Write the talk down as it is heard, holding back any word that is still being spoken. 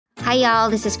Hi, y'all.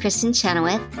 This is Kristen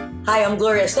Chenoweth. Hi, I'm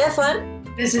Gloria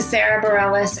Estefan. This is Sarah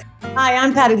Bareilles. Hi,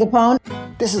 I'm Patti LuPone.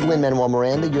 This is Lin-Manuel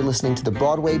Miranda. You're listening to the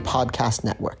Broadway Podcast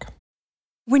Network.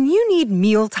 When you need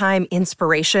mealtime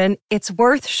inspiration, it's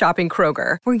worth shopping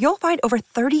Kroger, where you'll find over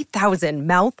 30,000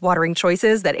 mouth-watering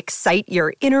choices that excite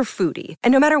your inner foodie.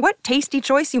 And no matter what tasty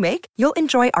choice you make, you'll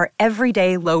enjoy our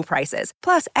everyday low prices,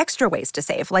 plus extra ways to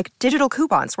save, like digital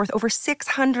coupons worth over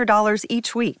 $600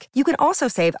 each week. You can also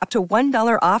save up to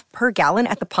 $1 off per gallon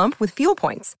at the pump with fuel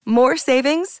points. More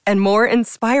savings and more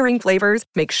inspiring flavors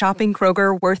make shopping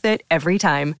Kroger worth it every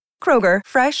time. Kroger,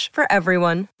 fresh for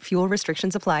everyone. Fuel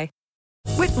restrictions apply.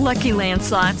 With Lucky Land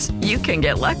Slots, you can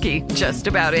get lucky just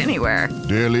about anywhere.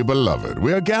 Dearly beloved,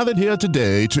 we are gathered here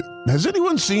today to... Has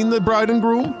anyone seen the bride and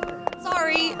groom?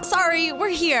 Sorry, we're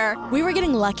here. We were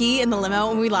getting lucky in the limo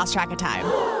and we lost track of time.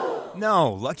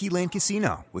 No, Lucky Land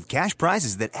Casino, with cash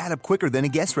prizes that add up quicker than a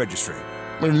guest registry.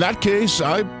 In that case,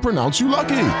 I pronounce you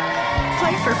lucky.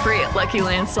 Play for free at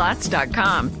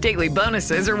LuckyLandSlots.com. Daily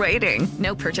bonuses are waiting.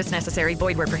 No purchase necessary.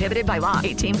 Void where prohibited by law.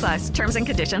 18+. Terms and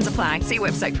conditions apply. See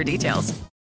website for details.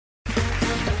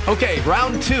 Okay,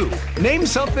 round two. Name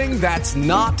something that's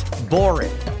not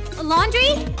boring. A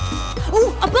laundry?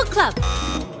 Ooh, a book club.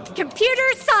 Computer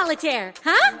solitaire,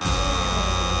 huh?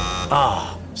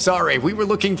 Ah, oh, sorry. We were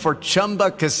looking for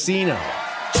Chumba Casino.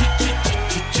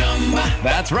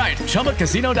 That's right.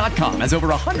 ChumbaCasino.com has over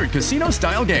 100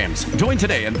 casino-style games. Join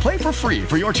today and play for free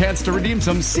for your chance to redeem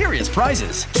some serious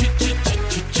prizes.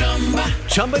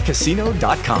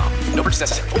 ChumbaCasino.com. No purchase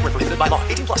necessary. Void where prohibited by law.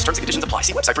 18+. Terms and conditions apply.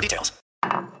 See website for details.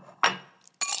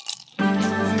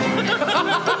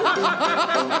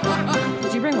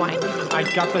 Did you bring wine? I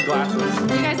got the glasses. You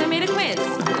guys, I made a quiz.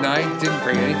 No, I didn't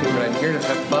bring anything, but I'm here to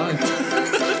have fun.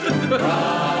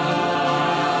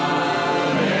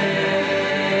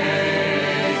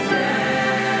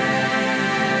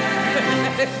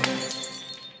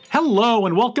 Hello,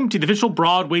 and welcome to the official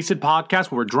Broad Wasted podcast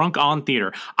where we're drunk on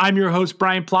theater. I'm your host,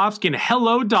 Brian Plofsky, and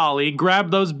hello, Dolly. Grab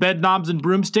those bed knobs and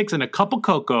broomsticks and a cup of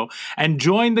cocoa and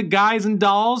join the guys and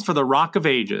dolls for the Rock of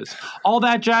Ages. All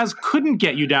that jazz couldn't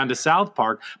get you down to South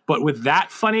Park, but with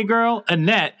that funny girl,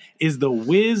 Annette is the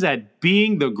whiz at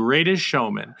being the greatest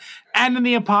showman. And in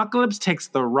the apocalypse takes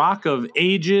the Rock of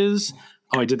Ages...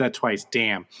 Oh, I did that twice.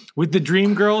 Damn. With the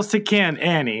dream girls to can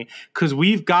Annie, because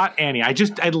we've got Annie. I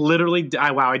did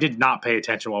not pay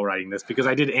attention while writing this because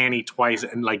I did Annie twice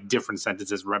in like different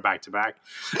sentences right back to back.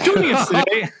 Joining us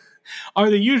today are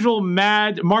the usual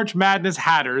March Madness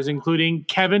hatters, including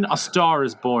Kevin A Star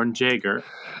Is Born Jaeger.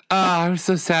 I was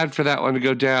so sad for that one to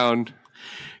go down.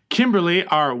 Kimberly,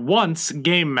 our once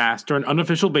game master and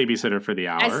unofficial babysitter for the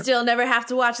hour. I still never have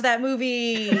to watch that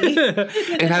movie.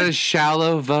 It had a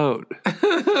shallow vote.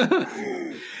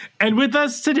 And with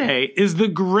us today is the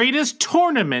greatest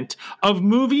tournament of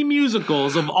movie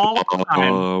musicals of all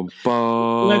time.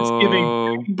 Let's give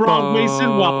a broad wasted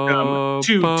welcome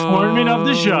to Tournament of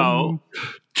the Show.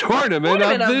 Tournament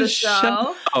of the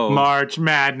show. March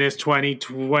Madness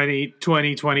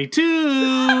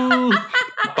 2022.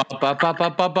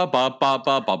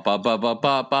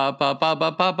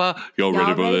 Y'all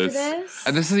ready for this?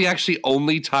 And this is the actually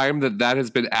only time that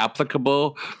has been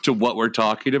applicable to what we're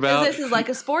talking about. This is like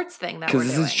a sports thing that we're doing.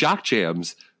 Because this is Jock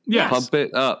Jams. Yes. Pump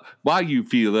it up. Why you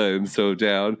feeling so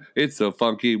down? It's so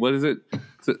funky. What is it?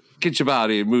 Get your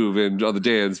body moving on the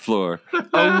dance floor.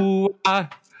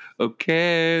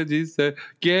 Okay, just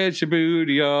get your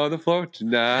booty on the floor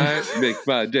tonight. Make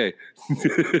my day.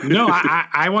 No,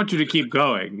 I want you to keep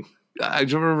going. I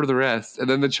don't remember the rest. And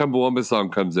then the Chumbawamba song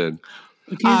comes in.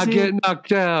 I get knocked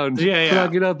down. Yeah. But I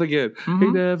get up again. Mm-hmm.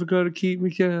 Ain't never gonna keep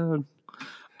me down.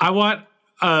 I want.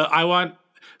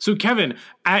 So, Kevin,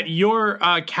 at your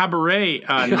cabaret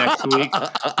next week,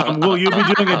 will you be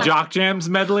doing a Jock Jams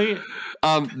medley?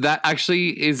 That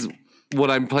actually is what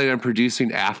I'm planning on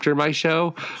producing after my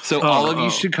show. So all of you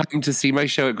should come to see my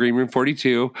show at Green Room 42.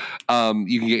 You can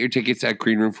get your tickets at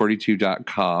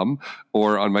greenroom42.com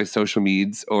or on my social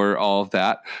medias or all of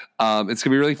that. It's going to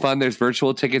be really fun. There's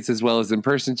virtual tickets as well as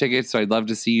in-person tickets. So I'd love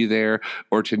to see you there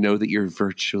or to know that you're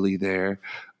virtually there.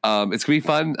 It's going to be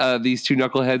fun. These two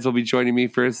knuckleheads will be joining me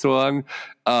for a song,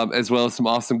 as well as some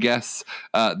awesome guests.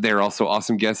 They're also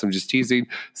awesome guests. I'm just teasing.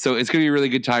 So it's going to be a really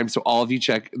good time. So all of you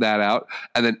check that out.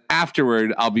 And then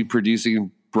afterward, I'll be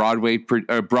producing Broadway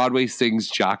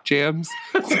Sings Jock Jams.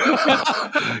 Can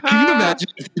you imagine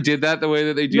if they did that the way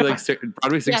that they do like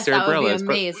Broadway Sings Sarah Bareilles? That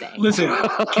would be amazing. Listen,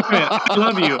 I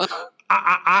love you.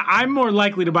 I'm more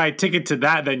likely to buy a ticket to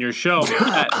that than your show.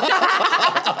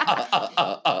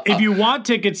 If you want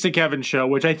tickets to Kevin's show,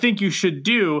 which I think you should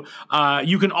do,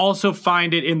 you can also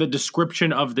find it in the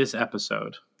description of this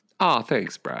episode. Oh,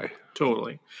 thanks, Bri.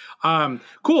 Totally.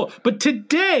 Cool. But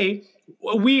today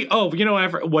what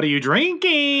are you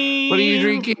drinking? What are you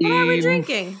drinking? What are we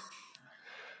drinking?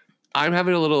 I'm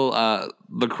having a little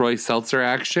LaCroix seltzer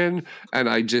action, and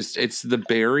it's the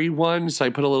berry one, so I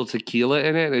put a little tequila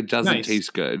in it, and it doesn't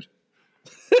taste good.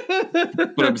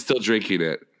 But I'm still drinking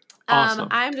it. Awesome.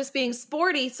 I'm just being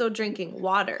sporty, so drinking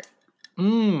water.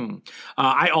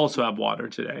 I also have water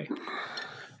today.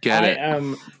 I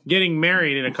am getting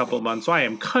married in a couple of months, so I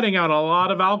am cutting out a lot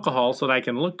of alcohol so that I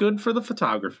can look good for the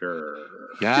photographer.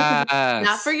 Yes.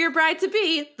 Not for your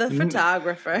bride-to-be, the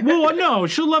photographer. Well, no,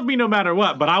 she'll love me no matter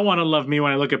what, but I want to love me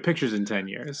when I look at pictures in 10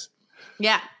 years.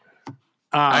 Yeah.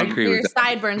 I agree with your that.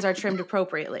 sideburns are trimmed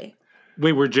appropriately.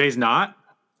 Wait, where Jay's not?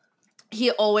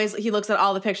 He looks at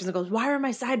all the pictures and goes, why are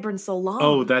my sideburns so long?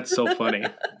 Oh, that's so funny.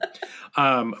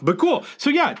 But cool. So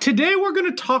yeah, today we're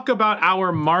going to talk about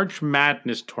our March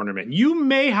Madness tournament. You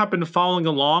may have been following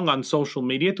along on social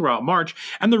media throughout March.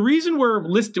 And the reason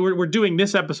we're doing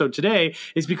this episode today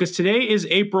is because today is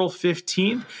April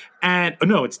 15th. And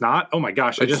no, it's not. Oh my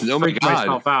gosh, I just freaked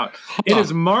myself out. It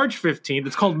is March 15th.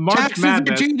 It's called March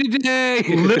Madness. Today.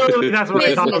 Literally, that's what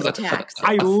I thought.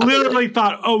 I literally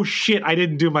thought, oh shit, I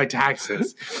didn't do my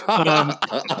taxes. March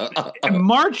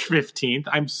 15th.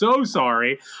 I'm so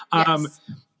sorry.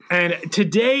 And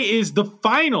today is the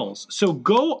finals. So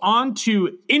go on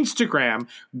to Instagram,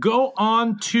 go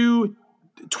on to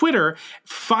Twitter,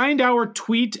 find our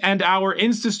tweet and our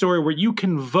Insta story where you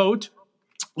can vote.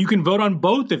 You can vote on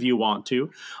both if you want to.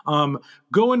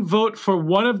 Go and vote for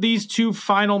one of these two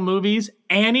final movies.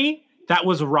 Annie, that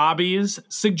was Robbie's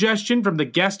suggestion from the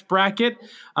guest bracket.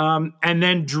 And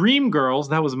then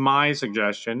Dreamgirls, that was my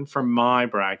suggestion from my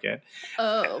bracket.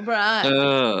 Oh,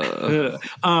 Brian.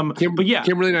 But yeah.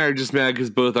 Kimberly and I are just mad because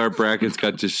both our brackets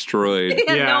got destroyed.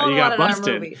 Yeah, you got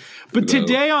busted. But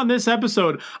today on this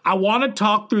episode, I want to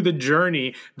talk through the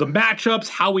journey, the matchups,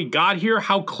 how we got here,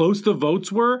 how close the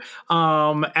votes were,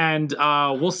 and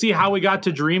we'll see how we got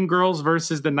to Dreamgirls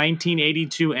versus the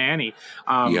 1982 Annie.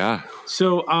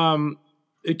 So,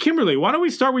 Kimberly, why don't we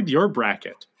start with your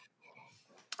bracket?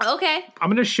 Okay. I'm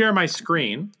going to share my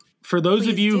screen. For those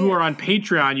of you who are on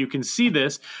Patreon, you can see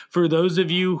this. For those of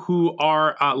you who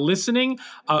are listening,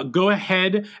 go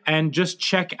ahead and just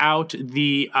check out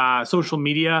the social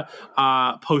media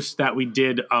posts that we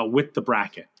did with the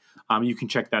bracket. You can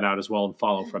check that out as well and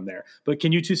follow from there. But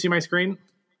can you two see my screen?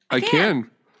 I can.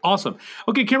 Awesome.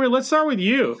 Okay, Kimberly, let's start with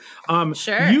you.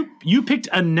 Sure. You picked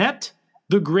Annette,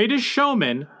 The Greatest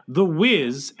Showman, The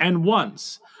Wiz, and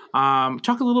Once.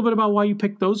 Talk a little bit about why you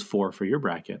picked those four for your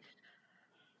bracket.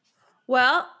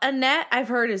 Well, Annette, I've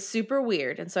heard, is super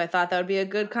weird, and so I thought that would be a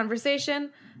good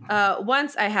conversation.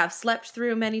 Once, I have slept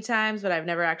through many times, but I've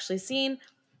never actually seen.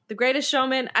 The Greatest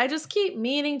Showman, I just keep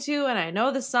meaning to, and I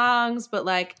know the songs, but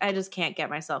I just can't get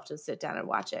myself to sit down and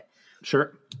watch it.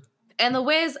 Sure. And The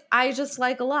Wiz, I just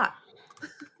like a lot.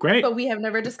 Great. But we have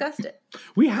never discussed it.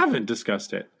 We haven't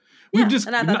discussed it.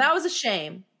 And I thought that was a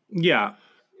shame. Yeah.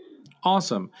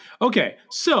 Awesome. Okay,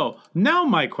 so now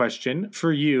my question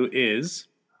for you is,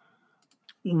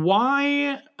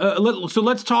 why?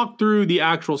 Let's talk through the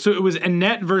actual. So it was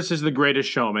Annette versus The Greatest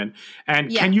Showman, and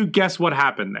can you guess what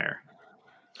happened there?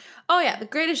 Oh yeah, The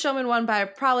Greatest Showman won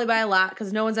probably by a lot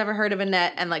because no one's ever heard of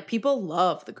Annette, and people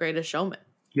love The Greatest Showman.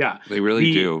 Yeah, they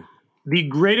really do. The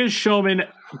Greatest Showman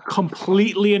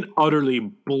completely and utterly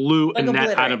blew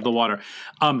Annette out of the water.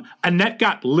 Annette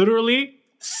got literally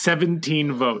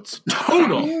 17 votes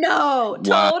total. No,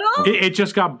 total? Wow. It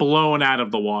just got blown out of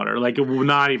the water. It was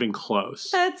not even close.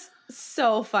 That's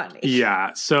so funny.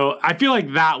 Yeah. So I feel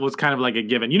like that was kind of like a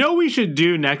given. You know what we should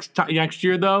do next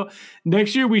year, though?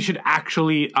 Next year, we should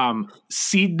actually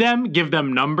seed them, give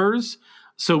them numbers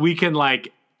so we can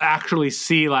actually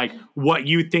see what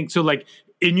you think. So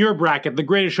in your bracket, The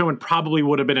Greatest Showman probably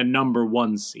would have been a number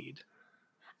 1 seed.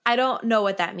 I don't know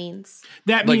what that means.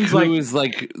 That means who is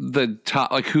the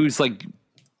top, who's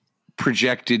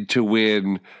projected to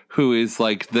win, who is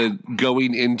the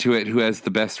going into it, who has the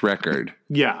best record.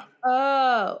 Yeah.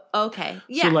 Oh, okay.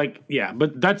 Yeah. So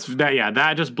but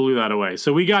that just blew that away.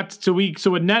 So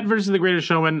Annette versus The Greatest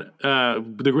Showman,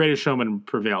 The Greatest Showman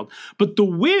prevailed. But The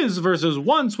Wiz versus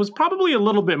Once was probably a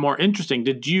little bit more interesting.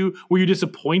 Were you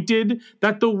disappointed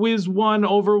that The Wiz won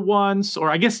over Once? Or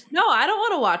I guess no, I don't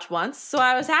want to watch Once, so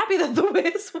I was happy that The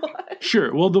Wiz won.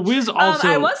 Sure. Well, The Wiz also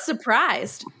I was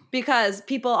surprised because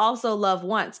people also love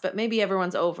Once, but maybe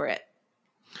everyone's over it.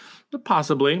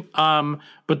 Possibly.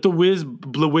 But The Wiz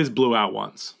blew out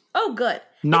Once. Oh, good.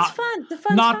 It's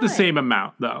fun. Not the same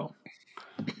amount, though.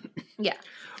 Yeah.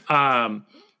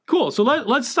 Cool. So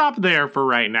let's stop there for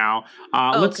right now.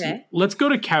 Let's go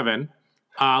to Kevin.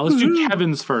 Let's do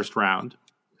Kevin's first round.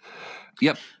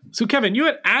 Yep. So Kevin, you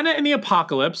had Anna and the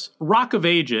Apocalypse, Rock of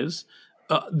Ages,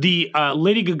 the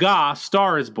Lady Gaga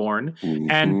Star is Born,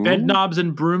 and Bedknobs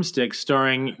and Broomsticks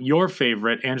starring your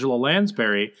favorite, Angela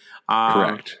Lansbury.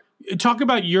 Correct. Talk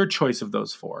about your choice of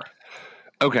those four.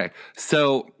 Okay.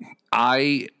 So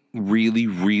I really,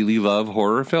 really love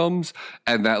horror films,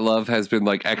 and that love has been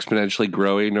like exponentially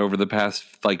growing over the past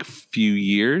like few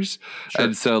years. Sure.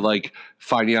 And so like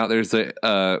finding out there's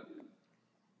a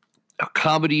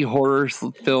comedy horror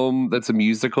film that's a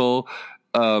musical,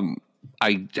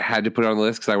 I had to put it on the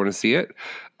list because I want to see it.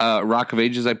 Rock of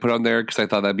Ages I put on there because I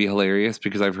thought that'd be hilarious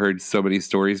because I've heard so many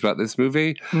stories about this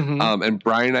movie. And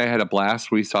Brian and I had a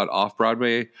blast when we saw it off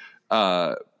Broadway.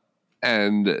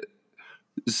 And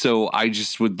so I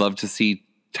just would love to see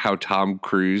how Tom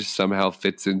Cruise somehow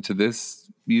fits into this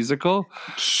musical.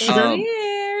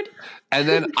 Weird. And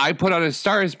then I put on A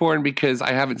Star is Born because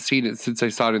I haven't seen it since I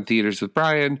saw it in theaters with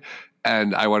Brian,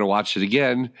 and I want to watch it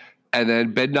again. And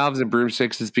then Bedknobs and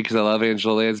Broomsticks is because I love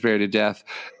Angela Lansbury to death.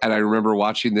 And I remember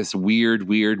watching this weird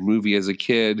movie as a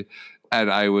kid,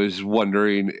 and I was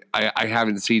wondering, I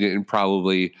haven't seen it in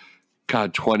probably,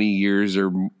 20 years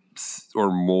or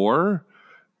more.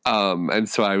 And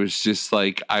so I was just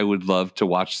like, I would love to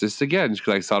watch this again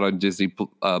because I saw it on Disney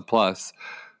Plus.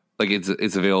 Like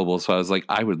it's available. So I was like,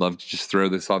 I would love to just throw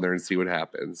this on there and see what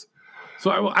happens. So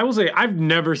I will say I've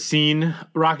never seen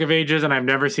Rock of Ages and I've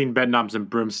never seen Bedknobs and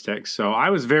Broomsticks. So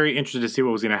I was very interested to see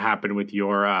what was going to happen with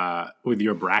your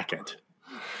bracket.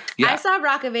 Yeah. I saw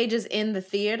Rock of Ages in the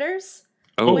theaters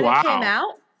when it came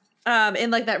out, in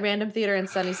like that random theater in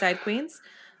Sunnyside, Queens.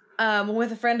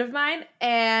 With a friend of mine,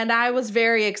 and I was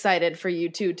very excited for you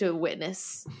two to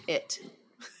witness it.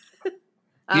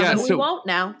 We won't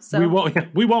now. So. We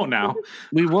won't now.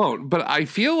 We won't. But I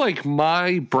feel like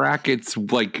my brackets,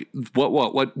 like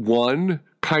what one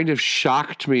kind of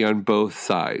shocked me on both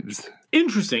sides.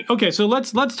 Interesting. Okay, so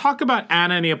let's talk about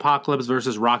Anna and the Apocalypse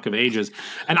versus Rock of Ages.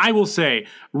 And I will say,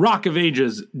 Rock of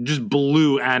Ages just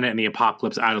blew Anna and the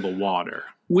Apocalypse out of the water.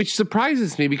 Which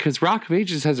surprises me because Rock of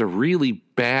Ages has a really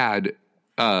bad,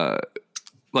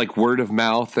 like word of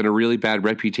mouth and a really bad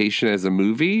reputation as a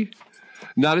movie.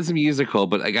 Not as a musical,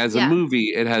 but like as a movie,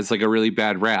 it has like a really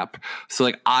bad rap. So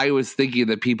like I was thinking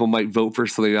that people might vote for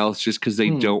something else just because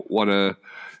they don't want to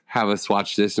have us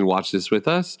watch this and watch this with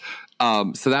us.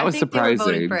 So that was surprising. They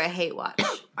were voting for a hate watch.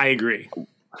 I agree.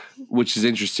 Which is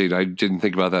interesting. I didn't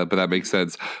think about that, but that makes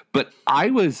sense. But I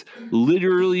was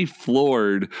literally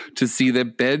floored to see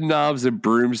that Bedknobs and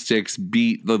Broomsticks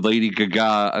beat the Lady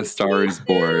Gaga A Star is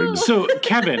Born. So,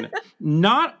 Kevin,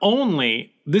 not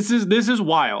only this is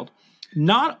wild.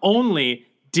 Not only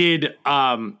did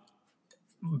Bedknobs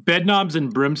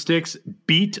and Broomsticks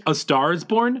beat A Star is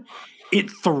Born,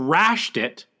 it thrashed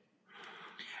it,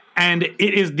 and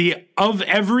it is of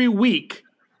every week.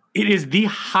 It is the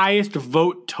highest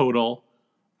vote total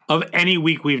of any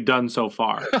week we've done so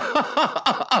far.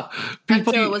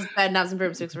 Until it was Bedknobs and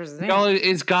Broomsticks versus Anna. Y'all,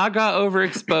 is Gaga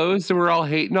overexposed and we're all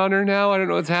hating on her now? I don't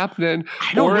know what's happening.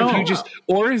 I don't know.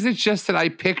 Or is it just that I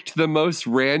picked the most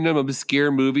random,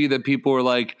 obscure movie that people were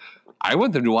like, I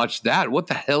want them to watch that. What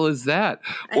the hell is that?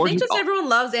 I think just everyone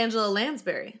loves Angela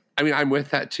Lansbury. I mean, I'm with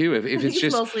that too. If it's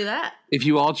just mostly that. If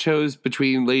you all chose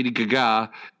between Lady Gaga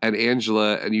and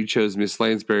Angela and you chose Miss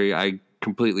Lansbury, I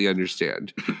completely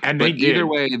understand. And but either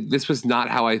way, this was not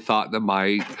how I thought that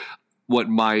my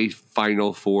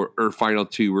final four or final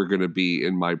two were going to be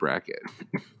in my bracket.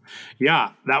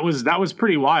 Yeah, that was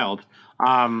pretty wild.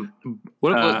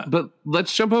 But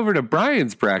let's jump over to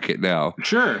Brian's bracket now.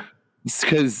 Sure.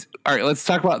 Because, all right, let's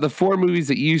talk about the four movies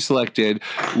that you selected,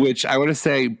 which I want to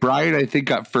say Brian, I think,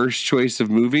 got first choice of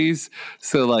movies.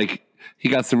 So, like, he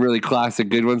got some really classic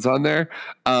good ones on there.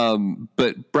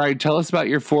 But, Brian, tell us about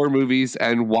your four movies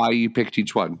and why you picked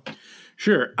each one.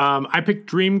 Sure. I picked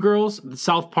Dreamgirls, The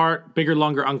South Part, Bigger,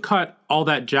 Longer, Uncut, All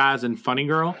That Jazz, and Funny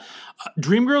Girl.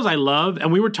 Dreamgirls I love,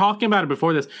 and we were talking about it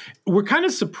before this. We're kind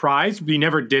of surprised we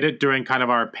never did it during kind of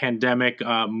our pandemic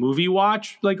movie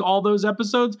watch, like all those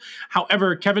episodes.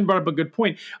 However, Kevin brought up a good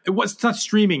point. It's not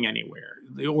streaming anywhere,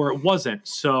 or it wasn't.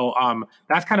 So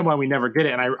that's kind of why we never did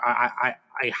it. And I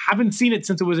haven't seen it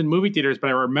since it was in movie theaters,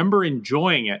 but I remember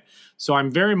enjoying it. So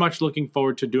I'm very much looking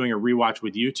forward to doing a rewatch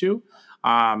with you two.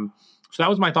 So that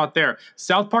was my thought there.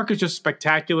 South Park is just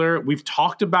spectacular. We've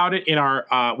talked about it in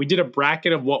our, we did a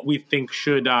bracket of what we think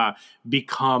should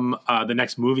become the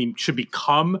next movie, should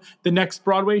become the next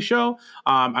Broadway show.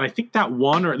 And I think that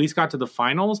won, or at least got to the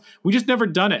finals. We just never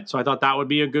done it. So I thought that would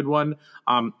be a good one.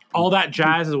 All That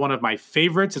Jazz is one of my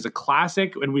favorites. It's a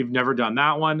classic, and we've never done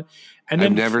that one. And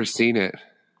then I've never seen it.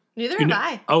 Neither have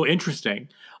I. Oh, interesting.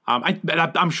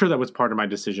 I'm sure that was part of my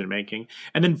decision making.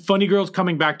 And then Funny Girl's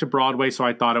coming back to Broadway, so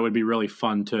I thought it would be really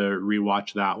fun to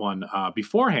rewatch that one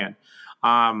beforehand.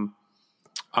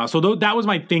 So that was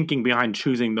my thinking behind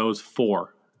choosing those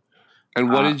 4.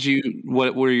 And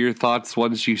what were your thoughts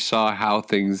once you saw how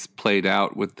things played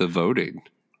out with the voting?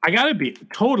 I gotta be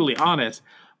totally honest.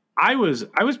 I was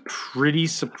pretty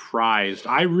surprised.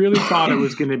 I really thought it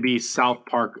was going to be South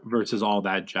Park versus All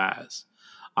That Jazz.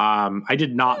 I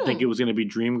did not think it was going to be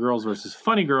Dreamgirls versus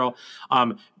Funny Girl.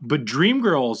 But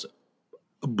Dreamgirls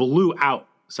blew out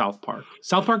South Park.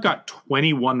 South Park got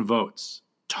 21 votes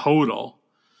total.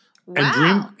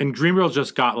 Wow. And Dreamgirls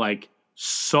just got like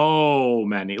so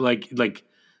many, like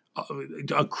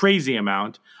a crazy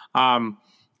amount. And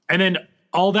then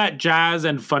All That Jazz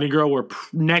and Funny Girl were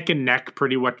neck and neck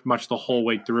pretty much the whole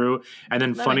way through. And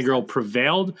then Funny Girl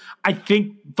prevailed. I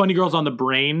think Funny Girl's on the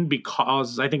brain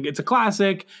because I think it's a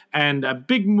classic and a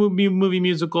big movie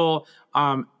musical.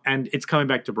 And it's coming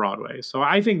back to Broadway. So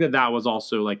I think that was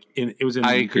also like, it was in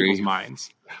people's minds.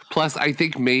 Plus, I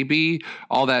think maybe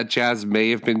All That Jazz may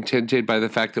have been tinted by the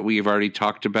fact that we have already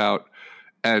talked about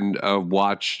and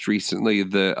watched recently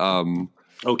the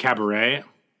Cabaret.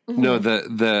 No,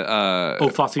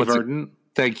 Fosse Verdon.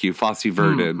 Thank you, Fosse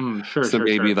Verdon. So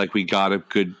maybe like we got a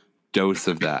good dose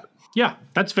of that. Yeah,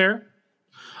 that's fair.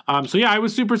 So yeah, I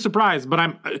was super surprised,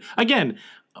 but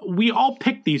we all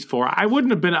picked these 4. I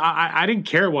wouldn't have been. I didn't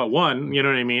care what won. You know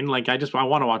what I mean? Like I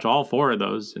want to watch all 4 of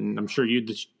those, and I'm sure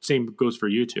the same goes for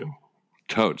you too.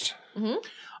 Totes.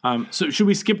 Mm-hmm. So should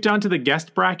we skip down to the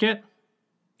guest bracket?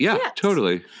 Yeah,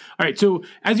 totally. All right. So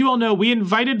as you all know, we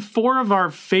invited 4 of our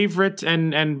favorite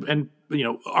and you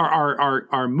know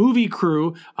our movie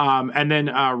crew, and then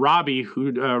Robbie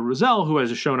Roselle, who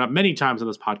has shown up many times on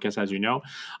this podcast, as you know,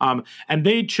 and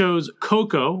they chose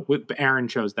Coco. Aaron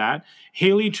chose that.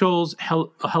 Haley chose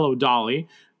Hello Dolly.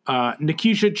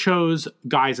 Nikisha chose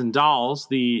Guys and Dolls,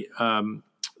 the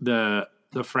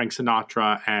Frank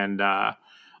Sinatra and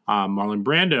Marlon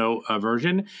Brando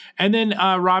version. And then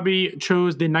Robbie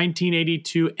chose the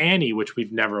 1982 Annie, which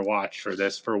we've never watched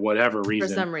for whatever reason.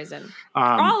 For some reason.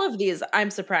 All of these I'm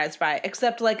surprised by,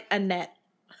 except like Annette.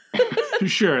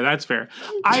 Sure, that's fair.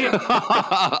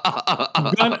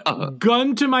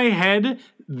 Gun to my head,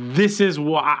 this is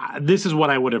what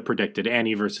I would have predicted,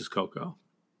 Annie versus Coco.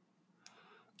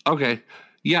 Okay.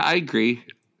 Yeah, I agree.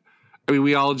 I mean,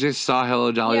 we all just saw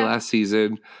Hello Dolly last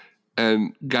season.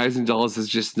 And Guys and Dolls is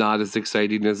just not as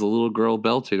exciting as a little girl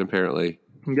belting, apparently.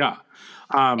 Yeah.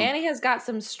 Annie has got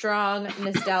some strong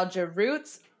nostalgia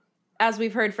roots, as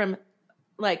we've heard from,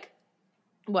 like,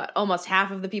 almost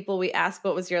half of the people we asked,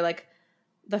 what was your, like,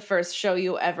 the first show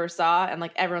you ever saw? And,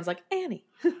 like, everyone's like, Annie.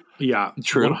 Yeah,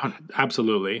 true.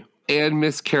 Absolutely. And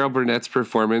Miss Carol Burnett's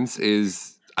performance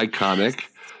is iconic.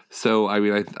 So, I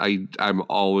mean, I'm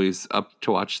always up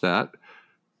to watch that.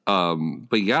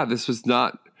 But, yeah, this was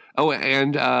not... Oh,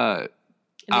 and our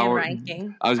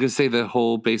ranking. I was going to say the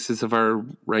whole basis of our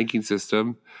ranking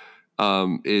system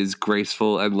is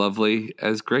graceful and lovely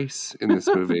as Grace in this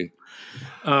movie.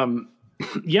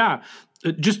 Yeah,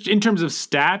 just in terms of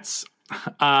stats.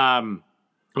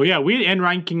 We had Anne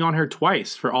ranking on her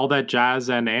twice for All That Jazz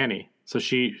and Annie, so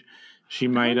she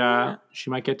might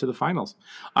get to the finals.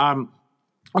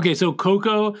 Okay, so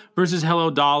Coco versus Hello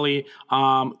Dolly,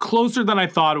 closer than I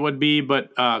thought it would be,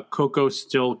 but Coco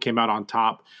still came out on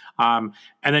top. And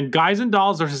then Guys and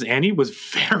Dolls versus Annie was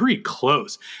very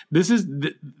close.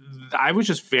 I was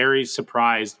just very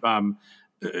surprised.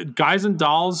 Guys and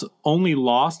Dolls only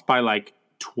lost by like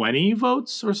 20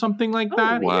 votes or something like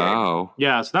that. Wow.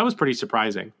 Yeah, so that was pretty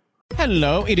surprising.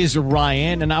 Hello, it is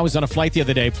Ryan, and I was on a flight the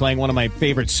other day playing one of my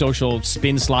favorite social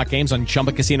spin slot games on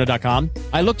ChumbaCasino.com.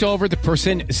 I looked over at the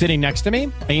person sitting next to me,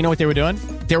 and you know what they were doing?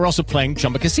 They were also playing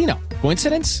Chumba Casino.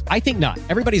 Coincidence? I think not.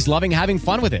 Everybody's loving having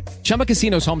fun with it. Chumba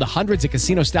Casino is home to hundreds of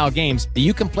casino-style games that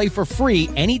you can play for free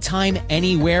anytime,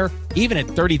 anywhere, even at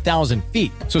 30,000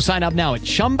 feet. So sign up now at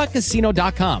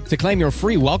ChumbaCasino.com to claim your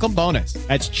free welcome bonus.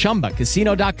 That's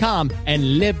ChumbaCasino.com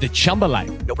and live the Chumba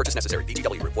life. No purchase necessary.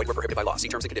 VGW. Void where prohibited by law. See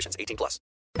terms and conditions. 18+.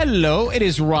 Hello, it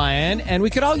is Ryan, and we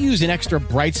could all use an extra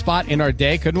bright spot in our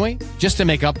day, couldn't we? Just to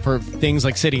make up for things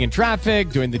like sitting in traffic,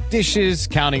 doing the dishes,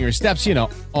 counting your steps,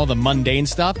 all the mundane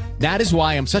stuff. That is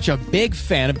why I'm such a big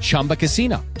fan of Chumba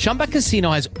Casino. Chumba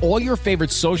Casino has all your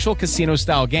favorite social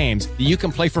casino-style games that you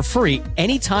can play for free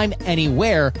anytime,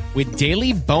 anywhere with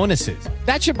daily bonuses.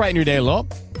 That should brighten your day a little.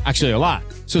 Actually, a lot.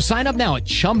 So sign up now at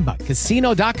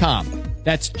ChumbaCasino.com.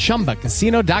 That's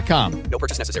ChumbaCasino.com. No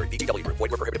purchase necessary. VGW Group.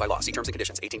 Void where prohibited by law. See terms and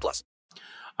conditions.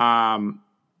 18+.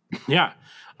 Yeah.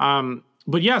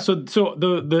 But yeah, so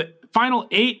the final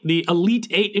 8, the elite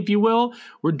 8, if you will,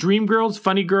 were Dreamgirls,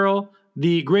 Funny Girl,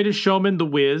 The Greatest Showman, The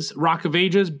Wiz, Rock of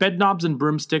Ages, Bedknobs and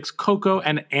Broomsticks, Coco,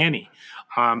 and Annie.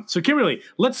 So Kimberly,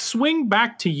 let's swing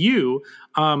back to you.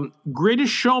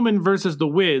 Greatest Showman versus The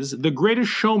Wiz. The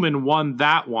Greatest Showman won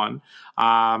that one.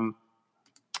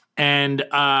 And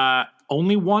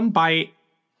only won by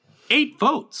 8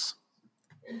 votes.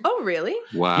 Oh, really?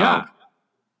 Wow. Yeah.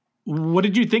 What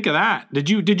did you think of that? Did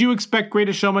you expect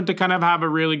Greatest Showman to kind of have a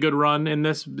really good run in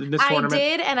this tournament? I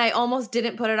did, and I almost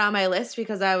didn't put it on my list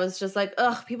because I was just like,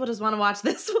 ugh, people just want to watch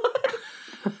this one.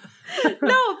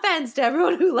 No offense to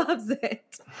everyone who loves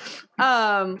it.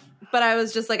 But I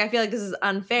was just like, I feel like this is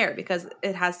unfair because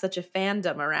it has such a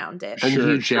fandom around it.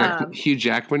 And Hugh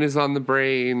Jackman is on the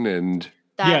brain, and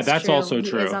that's true. also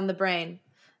true. He is on the brain.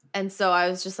 And so I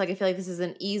was just like, I feel like this is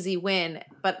an easy win,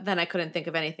 but then I couldn't think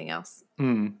of anything else.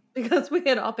 Because we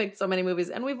had all picked so many movies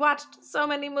and we've watched so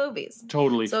many movies.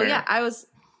 Totally so fair. Yeah, I was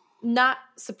not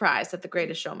surprised that The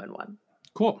Greatest Showman won.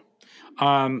 Cool.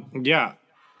 Yeah.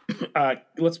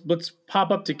 Let's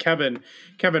pop up to Kevin.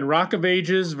 Kevin, Rock of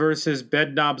Ages versus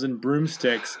Bedknobs and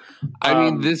Broomsticks. I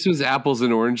mean, this was apples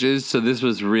and oranges, so this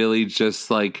was really just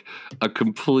like a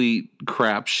complete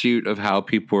crapshoot of how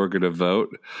people were going to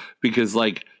vote, because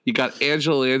like you got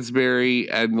Angela Lansbury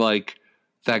and like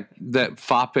that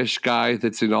foppish guy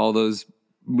that's in all those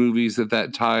movies at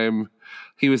that time.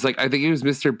 He was like, I think he was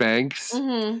Mr. Banks.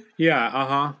 Mm-hmm.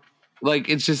 Yeah. Like,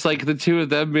 it's just like the two of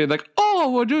them being like,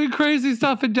 oh, we're doing crazy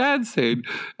stuff and dancing.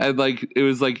 And like, it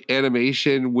was like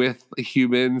animation with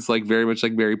humans, like very much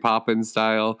like Mary Poppins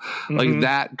style. Mm-hmm. Like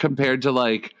that compared to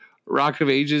like Rock of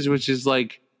Ages, which is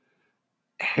like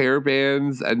hair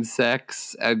bands and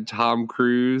sex and Tom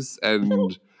Cruise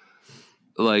and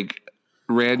like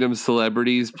random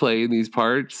celebrities playing these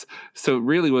parts. So it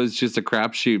really was just a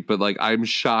crapshoot. But like, I'm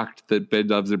shocked that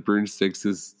Bedknobs and Broomsticks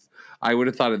is. I would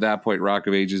have thought at that point Rock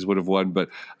of Ages would have won, but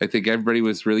I think everybody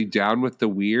was really down with the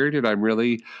weird, and I'm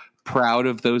really proud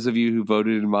of those of you who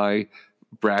voted in my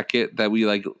bracket that we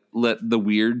like let the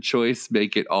weird choice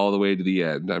make it all the way to the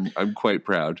end. I'm quite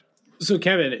proud. So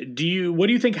Kevin, what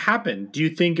do you think happened? Do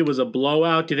you think it was a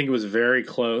blowout? Do you think it was very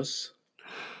close?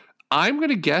 I'm going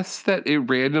to guess that it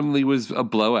randomly was a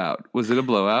blowout. Was it a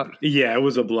blowout? Yeah, it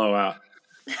was a blowout.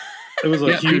 It was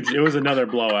huge. It was another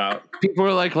blowout. People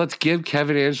were like, let's give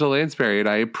Kevin Angela Lansbury, and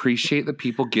I appreciate the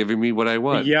people giving me what I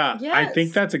want. Yeah, yes. I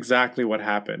think that's exactly what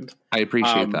happened. I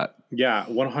appreciate that. Yeah,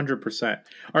 100%.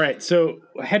 All right, so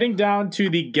heading down to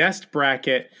the guest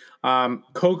bracket,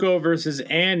 Coco versus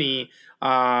Annie.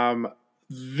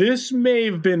 This may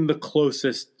have been the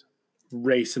closest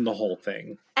race in the whole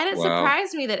thing. And it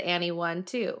surprised me that Annie won,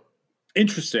 too.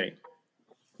 Interesting.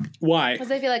 Why? Because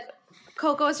I feel like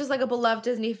Coco is just like a beloved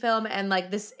Disney film, and like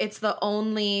this, it's the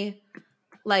only,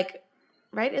 like,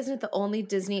 right? Isn't it the only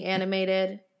Disney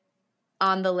animated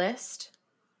on the list?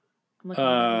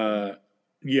 Yeah,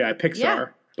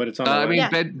 Pixar, but it's on the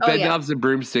list. Bedknobs and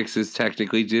Broomsticks is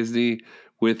technically Disney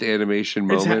with animation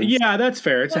moments. Yeah, that's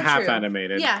fair. It's a half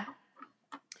animated. Yeah.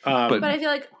 But I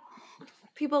feel like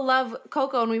people love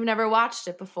Coco, and we've never watched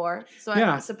it before, so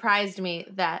it surprised me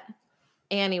that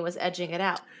Annie was edging it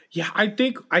out. Yeah, I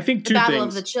think two things. The battle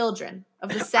of the children, of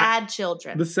the sad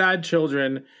children. The sad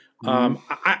children.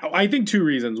 I think 2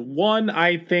 reasons. One,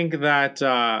 I think that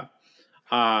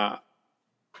I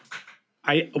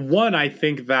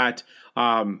think that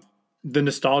the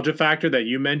nostalgia factor that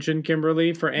you mentioned,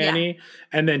 Kimberly, for Annie,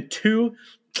 and then 2,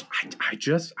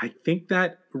 I think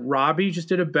that Robbie just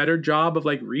did a better job of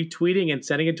like retweeting and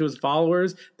sending it to his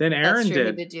followers than Aaron did.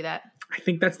 He did do that. I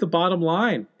think that's the bottom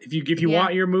line. If you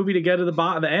want your movie to get to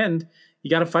the end, you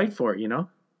got to fight for it. You know.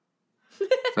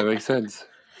 That makes sense.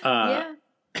 Yeah.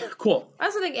 Cool. I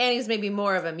also think Annie's maybe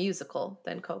more of a musical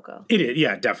than Coco. It is.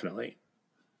 Yeah, definitely.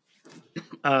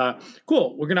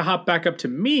 Cool. We're gonna hop back up to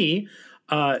me.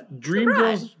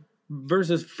 Dreamgirls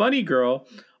versus Funny Girl.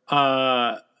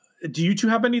 Do you two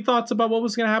have any thoughts about what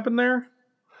was going to happen there?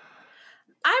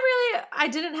 I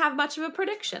didn't have much of a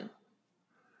prediction.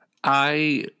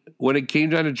 When it came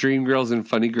down to Dreamgirls and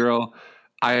Funny Girl,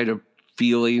 I had a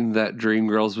feeling that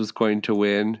Dreamgirls was going to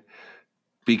win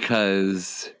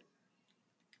because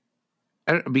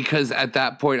at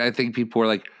that point, I think people were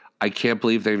like, I can't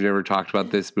believe they've never talked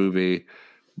about this movie.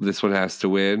 This one has to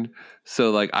win.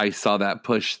 So like I saw that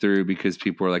push through because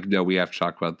people were like, no, we have to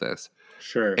talk about this.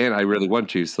 Sure. And I really want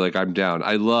to. So like I'm down.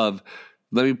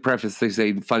 Let me preface this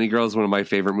saying Funny Girl is one of my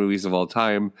favorite movies of all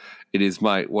time. It is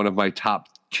one of my top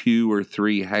 2 or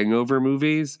 3 hangover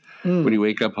movies. When you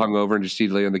wake up hungover and just need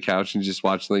to lay on the couch and just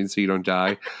watch something so you don't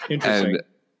die. Interesting.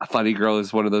 And Funny Girl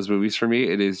is one of those movies for me.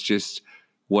 It is just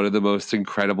one of the most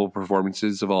incredible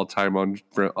performances of all time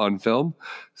on film.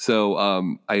 So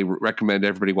I recommend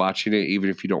everybody watching it, even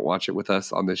if you don't watch it with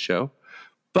us on this show.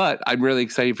 But I'm really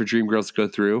excited for Dreamgirls to go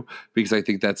through because I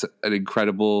think that's an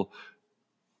incredible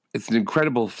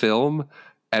film.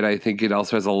 And I think it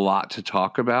also has a lot to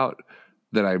talk about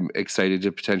that I'm excited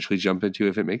to potentially jump into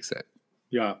if it makes it.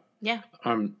 Yeah. Yeah.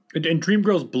 And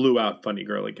Dreamgirls blew out Funny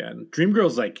Girl again.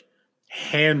 Dreamgirls like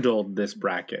handled this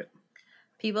bracket.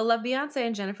 People love Beyonce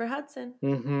and Jennifer Hudson.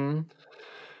 Mm-hmm.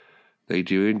 They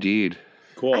do indeed.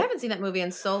 Cool. I haven't seen that movie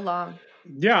in so long.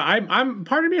 Yeah, I'm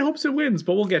part of me hopes it wins,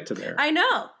 but we'll get to there. I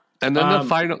know. And then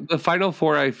the final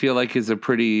 4 I feel like is a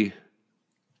pretty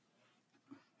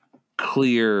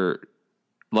clear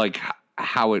like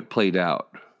how it played out.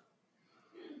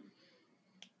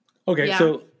 Okay,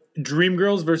 so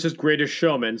Dreamgirls versus Greatest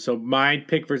Showman. So my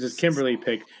pick versus Kimberly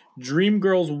pick.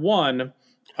 Dreamgirls won.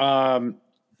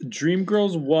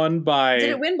 Dreamgirls won by... Did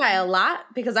it win by a lot?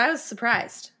 Because I was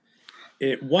surprised.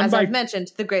 It won As by... I've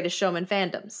mentioned, the Greatest Showman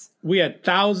fandoms. We had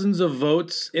thousands of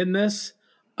votes in this.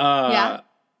 It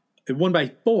won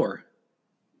by 4.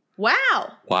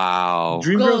 Wow.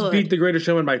 Dreamgirls beat the Greatest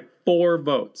Showman by 4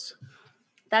 votes.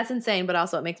 That's insane, but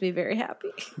also it makes me very happy.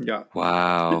 Yeah.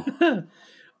 Wow.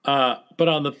 But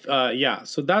on the...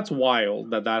 so that's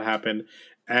wild that happened.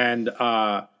 And...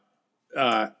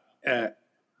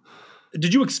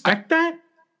 did you expect that?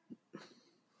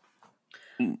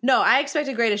 No, I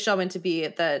expected Greatest Showman to be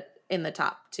in the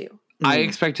top 2. I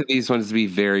expected these ones to be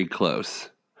very close.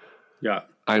 Yeah.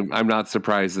 I'm not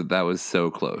surprised that was so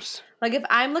close. Like if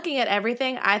I'm looking at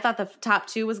everything, I thought the top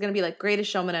 2 was going to be like Greatest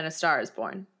Showman and A Star Is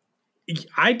Born.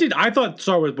 I thought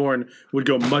Star Wars Born would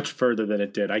go much further than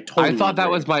it did. I thought that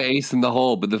was my ace in the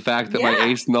hole, but the fact that my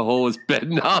ace in the hole was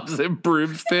bed knobs and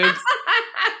broomsticks.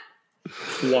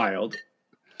 Wild.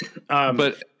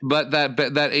 But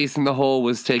that ace in the hole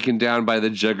was taken down by the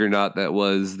juggernaut that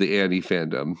was the Annie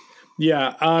fandom.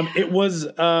 Yeah, it was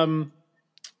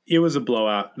a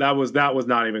blowout. That was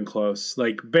not even close.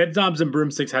 Like Bed Knobs and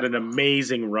Broomsticks had an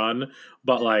amazing run,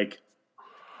 but like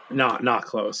not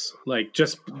close. Like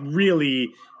just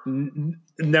really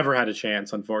never had a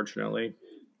chance, unfortunately.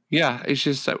 Yeah, it's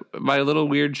just my little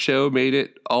weird show made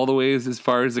it all the ways as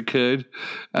far as it could.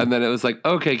 And then it was like,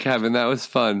 okay, Kevin, that was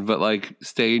fun, but like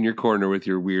stay in your corner with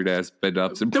your weird ass Bed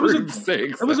Knobs and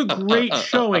Broomsticks. It was a great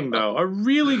showing though. A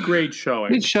really great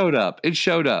showing. It showed up.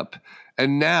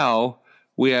 And now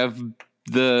we have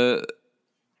the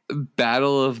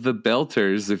Battle of the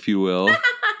Belters, if you will.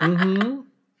 Mm-hmm.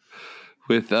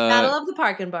 With Battle of the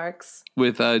Park and Barks.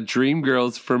 With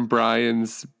Dreamgirls from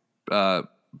Brian's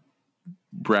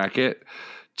bracket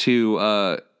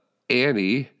to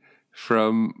Annie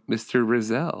from Mr.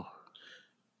 Rizal.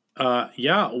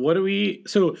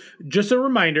 So just a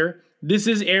reminder, this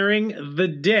is airing the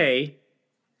day,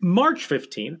 March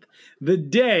 15th, the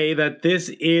day that this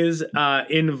is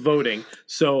in voting.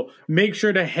 So make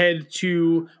sure to head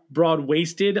to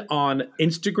Broadwasted on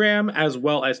Instagram as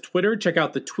well as Twitter. Check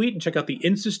out the tweet and check out the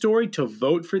Insta story to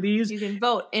vote for these. You can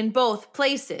vote in both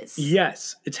places.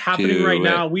 Yes, it's happening right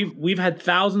now. We've had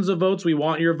thousands of votes. We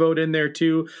want your vote in there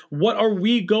too. What are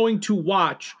we going to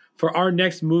watch for our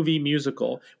next movie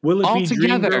musical? Will it be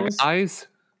Dreamgirls? Guys?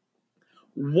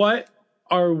 What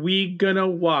are we gonna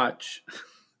watch?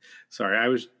 Sorry, I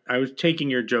was taking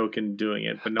your joke and doing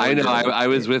it, but no. I know I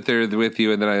was with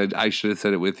you, and then I should have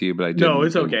said it with you, but I didn't. No,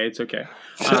 it's okay. It's okay.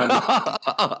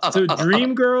 So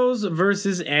Dreamgirls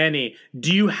versus Annie.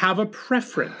 Do you have a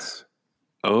preference?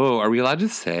 Oh, are we allowed to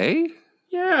say?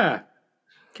 Yeah.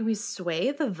 Can we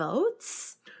sway the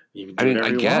votes?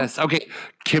 I guess. Okay,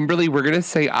 Kimberly, we're gonna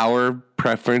say our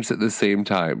preference at the same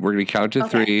time. We're gonna count to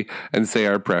 3 and say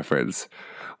our preference.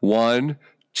 1,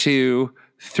 2,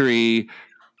 3.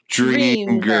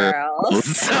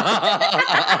 Dreamgirls.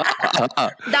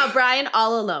 Now, Brian,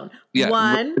 all alone. Yeah,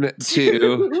 1,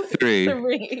 2, 3.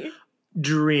 3.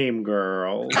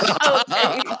 Dreamgirls.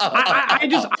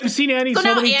 I've seen Annie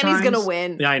so many times. Annie's gonna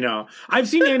win. Yeah, I know. I've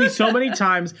seen Annie so many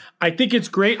times. I think it's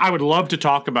great. I would love to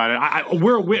talk about it.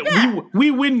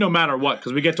 We win no matter what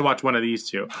because we get to watch one of these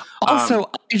two. Also,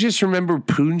 I just remember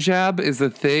Punjab is a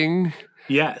thing.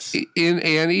 Yes, in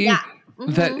Annie. Yeah.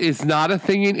 Mm-hmm. That is not a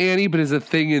thing in Annie, but is a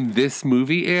thing in this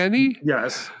movie, Annie.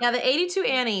 Yes. Yeah, the 82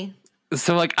 Annie.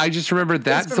 So, like, I just remember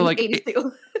that. So, like,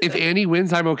 if Annie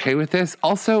wins, I'm okay with this.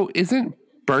 Also, isn't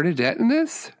Bernadette in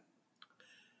this?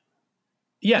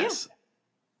 Yes. Yeah.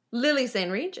 Lily St.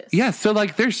 Regis. Yeah, so,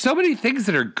 like, there's so many things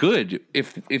that are good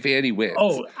if Annie wins.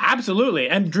 Oh, absolutely.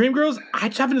 And Dreamgirls, I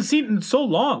just haven't seen it in so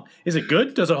long. Is it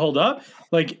good? Does it hold up?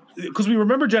 Like, because we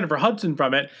remember Jennifer Hudson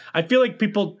from it. I feel like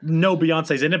people know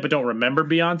Beyonce's in it, but don't remember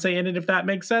Beyonce in it, if that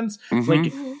makes sense. Mm-hmm.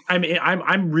 Like,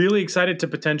 I'm really excited to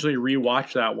potentially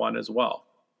rewatch that one as well.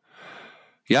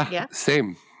 Yeah.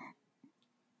 Same.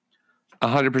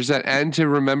 100%. And to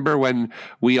remember when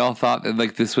we all thought that,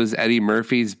 like, this was Eddie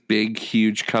Murphy's big,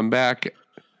 huge comeback.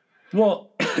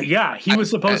 Well, yeah, he was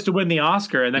supposed to win the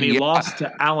Oscar, and then he lost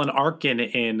to Alan Arkin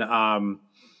in Good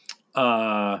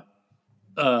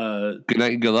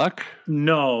Night and Good Luck?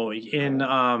 No, in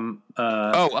the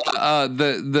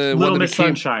Little Miss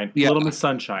Sunshine. Yeah. Little Miss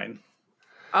Sunshine.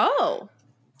 Oh.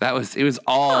 It was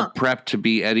all prepped to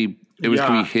be Eddie. It was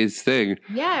going to be his thing.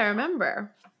 Yeah, I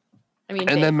remember. I mean,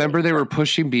 and then remember they were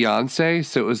pushing Beyonce,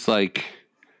 so it was like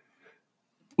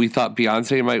we thought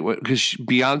Beyonce might win because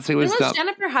Beyonce was not.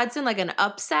 Jennifer Hudson like an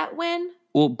upset win?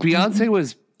 Well, Beyonce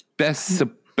was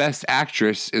best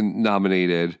actress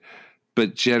nominated,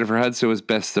 but Jennifer Hudson was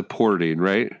best supporting,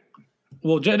 right?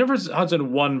 Well, Jennifer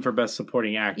Hudson won for best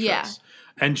supporting actress, yeah,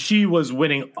 and she was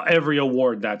winning every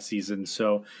award that season,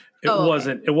 so it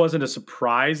wasn't a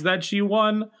surprise that she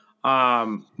won.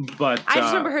 But I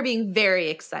just remember her being very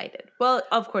excited. Well,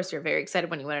 of course you're very excited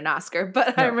when you win an Oscar,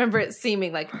 but I remember it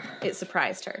seeming like it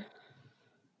surprised her.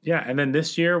 Yeah, and then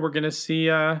this year we're gonna see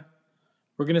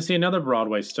another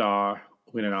Broadway star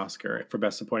win an Oscar for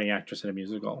Best Supporting Actress in a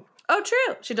Musical. Oh,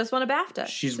 true. She just won a BAFTA.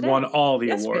 She's won all the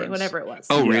awards. Whatever it was.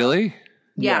 Oh, really?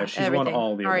 Yeah, she's won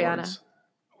all the awards.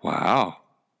 Wow.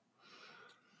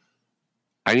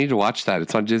 I need to watch that.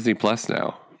 It's on Disney Plus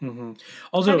now. Mm-hmm.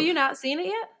 Also, have you not seen it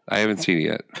yet? I haven't seen it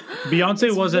yet.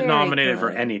 Beyonce wasn't nominated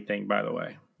for anything, by the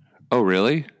way. Oh,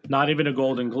 really? Not even a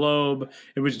Golden Globe.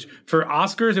 It was for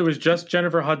Oscars. It was just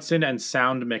Jennifer Hudson and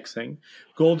sound mixing.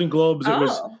 Golden Globes. It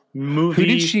was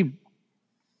movie.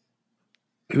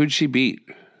 Who'd she beat?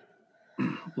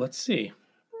 Let's see.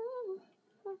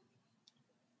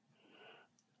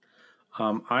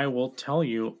 I will tell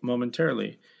you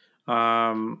momentarily.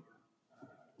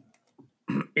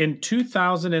 In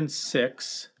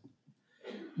 2006,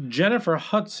 Jennifer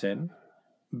Hudson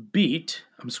beat.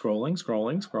 I'm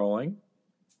scrolling.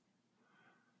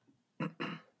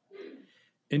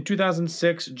 In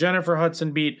 2006, Jennifer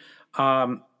Hudson beat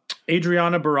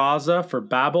Adriana Barraza for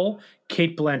Babel,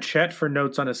 Cate Blanchett for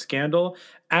Notes on a Scandal,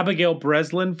 Abigail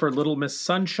Breslin for Little Miss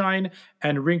Sunshine,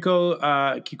 and Rinko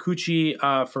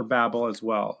Kikuchi for Babel as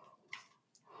well.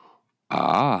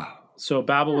 So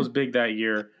Babel was big that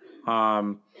year.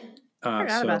 I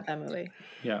forgot about that movie.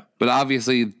 Yeah. But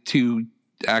obviously, two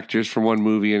actors from one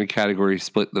movie in a category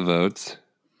split the votes.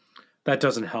 That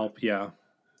doesn't help, yeah.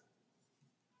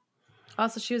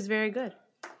 Also, she was very good.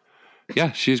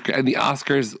 Yeah, she's great. And the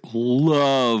Oscars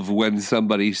love when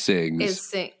somebody sings.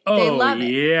 They love it.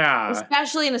 Yeah.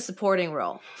 Especially in a supporting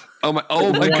role. Oh my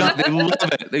God, they love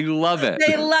it. They love it.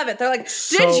 They love it. They're like,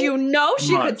 did you know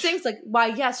she could sing? It's like, why,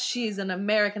 yes, she's an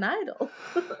American Idol.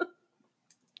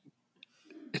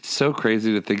 It's so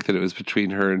crazy to think that it was between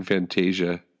her and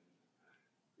Fantasia.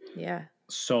 Yeah.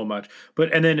 So much.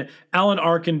 And then Alan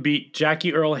Arkin beat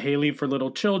Jackie Earle Haley for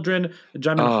Little Children,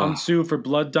 Djimon Hounsou for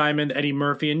Blood Diamond, Eddie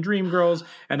Murphy in Dreamgirls,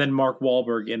 and then Mark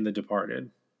Wahlberg in The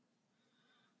Departed.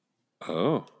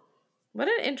 Oh. What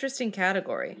an interesting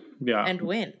category. Yeah. And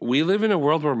win. We live in a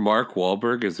world where Mark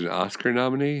Wahlberg is an Oscar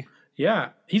nominee.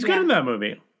 Yeah. He's good in that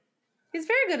movie. He's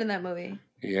very good in that movie.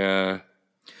 Yeah.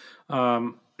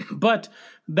 But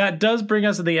that does bring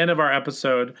us to the end of our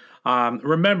episode.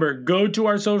 Remember, go to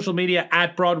our social media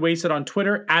at Broadwasted on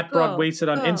Twitter, at Broadwasted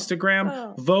on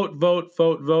Instagram.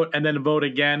 Vote, and then vote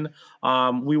again.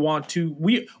 We're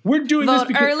doing vote this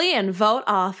because early and vote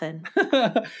often.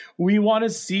 We want to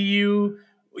see you.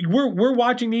 We're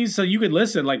watching these so you could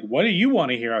listen. Like, what do you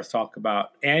want to hear us talk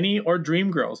about, Annie or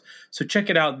Dreamgirls? So check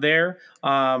it out there.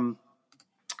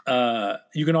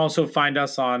 You can also find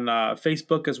us on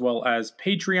Facebook as well as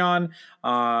Patreon.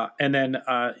 And then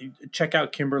check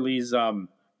out Kimberly's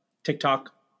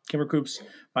TikTok, Kimber Coops,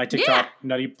 my TikTok,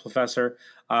 Nutty Professor.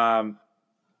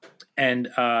 And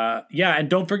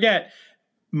don't forget,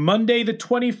 Monday the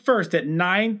 21st at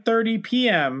 9:30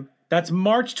 p.m., that's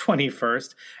March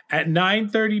 21st at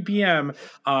 9:30 p.m.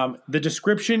 The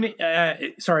description,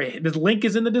 the link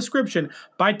is in the description.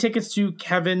 Buy tickets to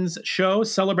Kevin's show.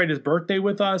 Celebrate his birthday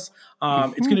with us.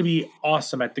 It's going to be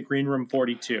awesome at the Green Room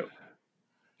 42.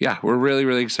 Yeah, we're really,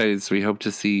 really excited. So we hope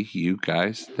to see you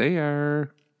guys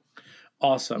there.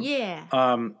 Awesome. Yeah.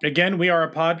 Again, we are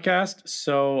a podcast,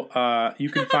 so you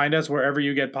can find us wherever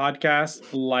you get podcasts,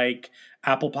 like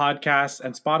Apple Podcasts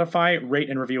and Spotify. Rate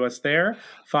and review us there.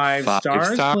 5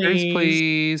 stars,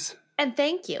 please. And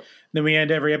thank you. Then we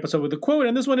end every episode with a quote,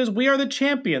 and this one is, "We are the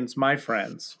champions, my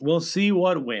friends. We'll see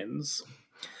what wins."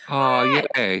 Oh,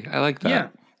 yay. I like that. Yeah,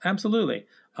 absolutely.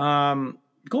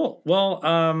 Cool.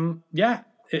 Well,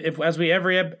 if as we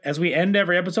end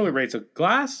every episode, we raise a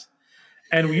glass,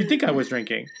 and you think I was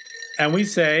drinking, and we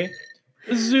say,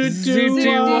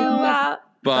 Zoot-doo-wop.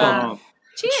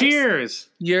 Cheers.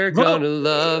 You're gonna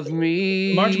love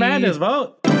me. March Madness,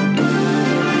 vote.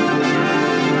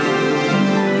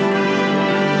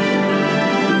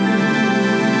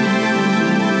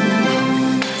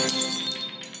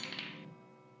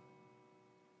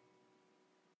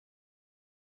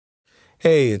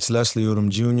 Hey, it's Leslie Odom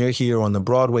Jr. here on the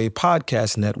Broadway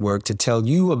Podcast Network to tell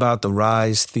you about the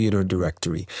Rise Theater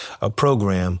Directory, a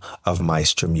program of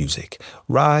Maestro Music.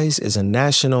 Rise is a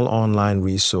national online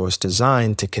resource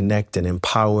designed to connect and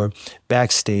empower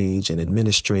backstage and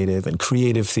administrative and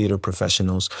creative theater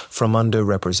professionals from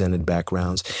underrepresented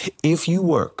backgrounds. If you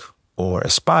work or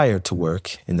aspire to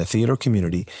work in the theater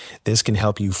community, this can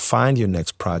help you find your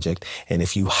next project. And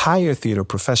if you hire theater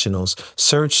professionals,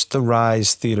 search the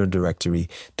Rise Theater Directory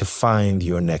to find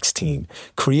your next team.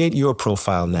 Create your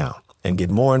profile now and get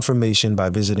more information by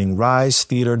visiting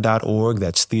risetheater.org.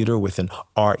 That's theater with an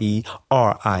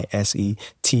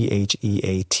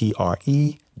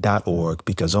RISETHEATRE.org,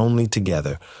 because only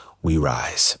together we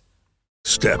rise.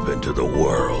 Step into the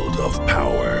world of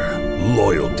power,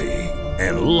 loyalty,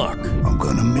 and luck. I'm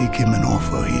gonna make him an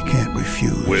offer he can't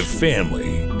refuse. With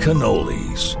family,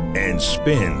 cannolis, and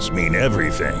spins mean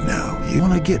everything. Now, you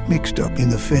wanna get mixed up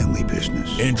in the family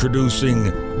business. Introducing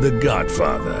The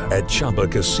Godfather at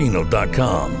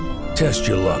ChumbaCasino.com. Test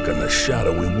your luck in the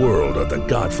shadowy world of The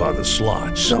Godfather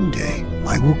slot. Someday,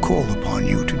 I will call upon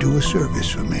you to do a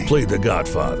service for me. Play The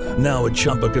Godfather, now at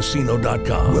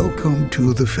ChumbaCasino.com. Welcome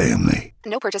to the family.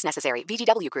 No purchase necessary.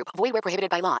 VGW Group. Void where prohibited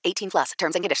by law. 18+.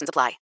 Terms and conditions apply.